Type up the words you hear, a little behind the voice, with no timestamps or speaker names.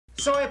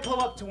So I pull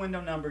up to window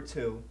number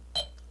 2,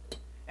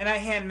 and I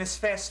hand Miss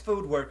Fast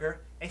Food Worker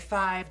a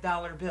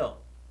 $5 bill.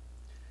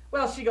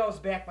 Well, she goes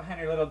back behind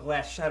her little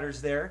glass shutters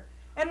there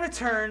and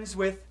returns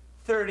with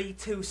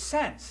 32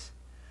 cents.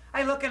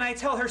 I look and I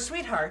tell her,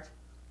 sweetheart,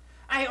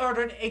 I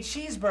ordered a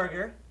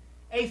cheeseburger,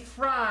 a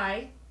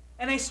fry,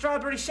 and a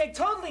strawberry shake,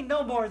 totally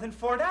no more than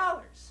 $4.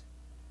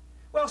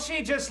 Well,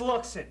 she just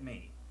looks at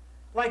me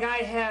like I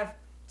have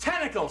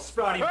tentacles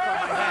sprouting from my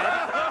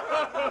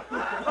head,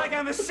 like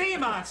I'm a sea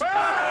monster.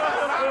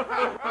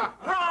 Rah,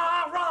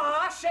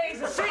 rah,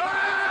 Shay's a sea.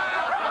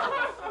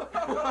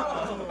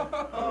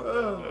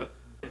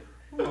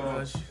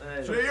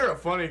 Shay, you're a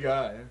funny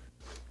guy.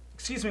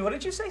 Excuse me, what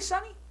did you say,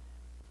 Sonny?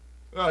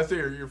 Oh, I say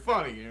you're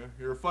funny.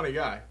 You're a funny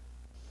guy.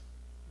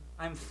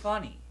 I'm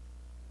funny.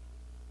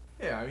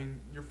 Yeah, I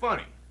mean, you're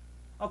funny.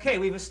 Okay,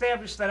 we've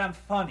established that I'm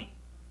funny.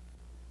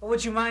 But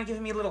would you mind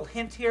giving me a little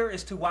hint here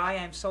as to why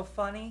I'm so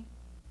funny?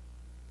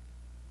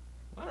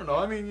 I don't know.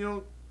 I mean,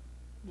 the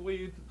way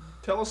you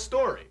tell a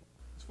story.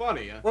 It's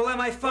funny, huh? Well,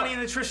 am I funny in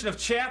the tradition of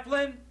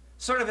Chaplin?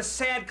 Sort of a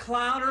sad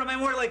clown? Or am I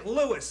more like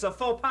Lewis of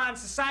faux pas in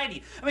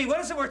society? I mean, what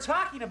is it we're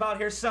talking about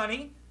here,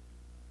 Sonny?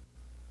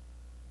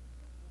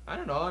 I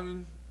don't know. I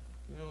mean,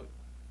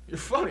 you're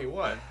funny.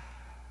 What?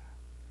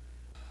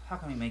 How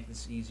can we make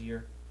this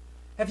easier?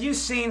 Have you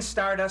seen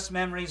Stardust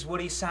Memories,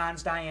 Woody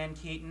Sans, Diane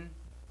Keaton?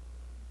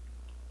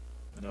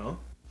 No.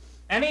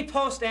 Any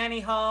post Annie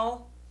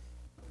Hall?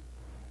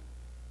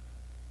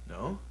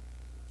 No.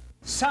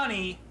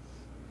 Sonny,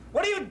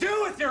 what do you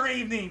do with your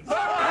evenings? Who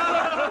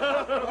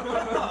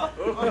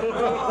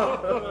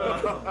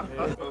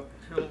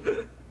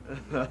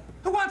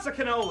wants a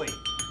cannoli?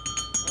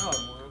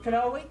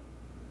 Cannoli?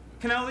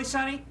 Cannoli,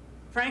 Sonny?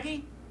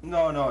 Frankie?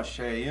 No,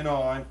 Shay.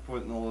 I'm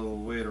putting a little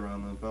weight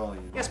around the belly.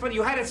 Yes, but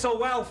you had it so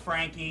well,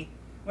 Frankie.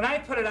 When I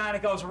put it on,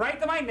 it goes right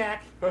to my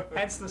neck,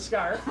 hence the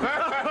scarf.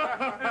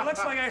 And it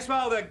looks like I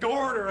swallowed a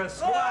gourd or a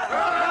squat.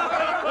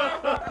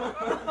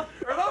 Are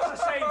those the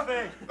same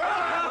thing?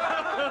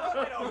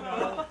 I don't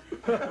know.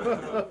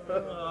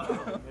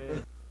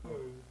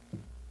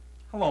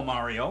 Hello,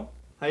 Mario.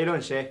 How you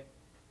doing, Shay?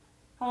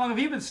 How long have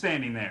you been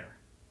standing there?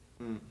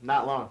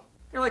 Not long.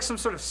 You're like some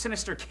sort of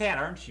sinister cat,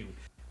 aren't you?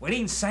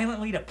 Waiting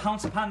silently to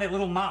pounce upon that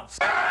little mouse.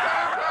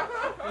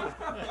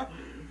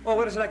 Well,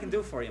 what is it I can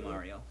do for you,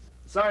 Mario?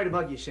 Sorry to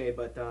bug you, Shay,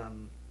 but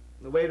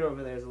the waiter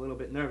over there is a little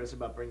bit nervous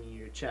about bringing you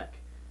your check.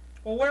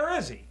 Well, where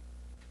is he?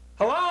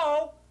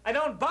 Hello? I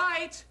don't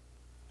bite.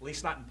 At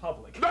least not in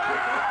public.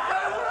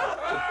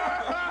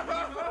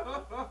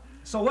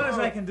 So what is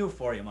it I can do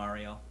for you,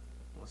 Mario?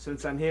 Well,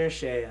 since I'm here,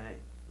 Shay,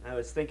 I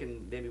was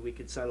thinking maybe we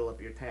could settle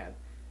up your tab.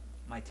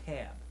 My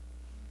tab.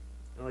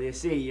 Well, you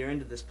see, you're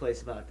into this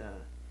place about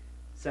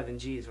 7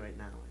 G's right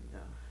now,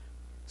 and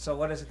So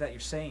what is it that you're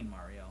saying,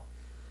 Mario?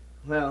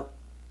 well,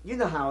 you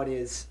know how it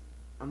is.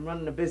 I'm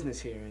running a business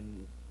here,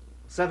 and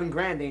 7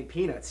 grand ain't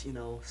peanuts,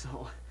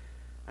 so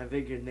I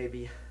figured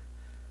maybe...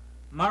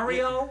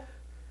 Mario,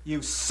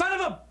 you son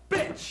of a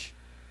bitch!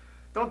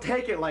 Don't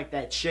take it like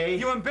that, Shay.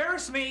 You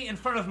embarrass me in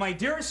front of my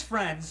dearest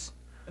friends,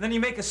 and then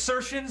you make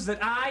assertions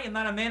that I am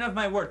not a man of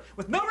my word,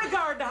 with no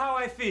regard to how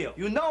I feel.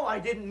 You know I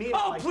didn't mean it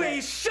Oh, like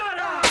please, shut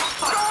up!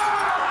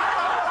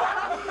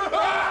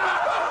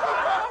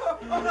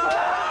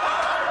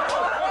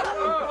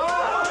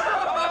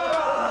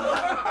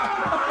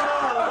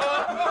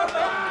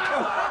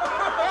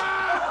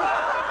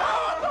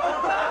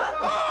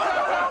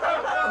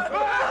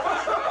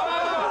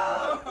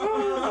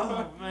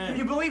 Can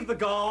you believe the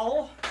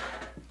gall?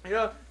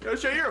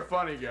 Shay, you're a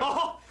funny guy.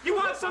 Oh, you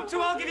want some too?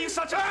 I'll give you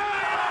such a...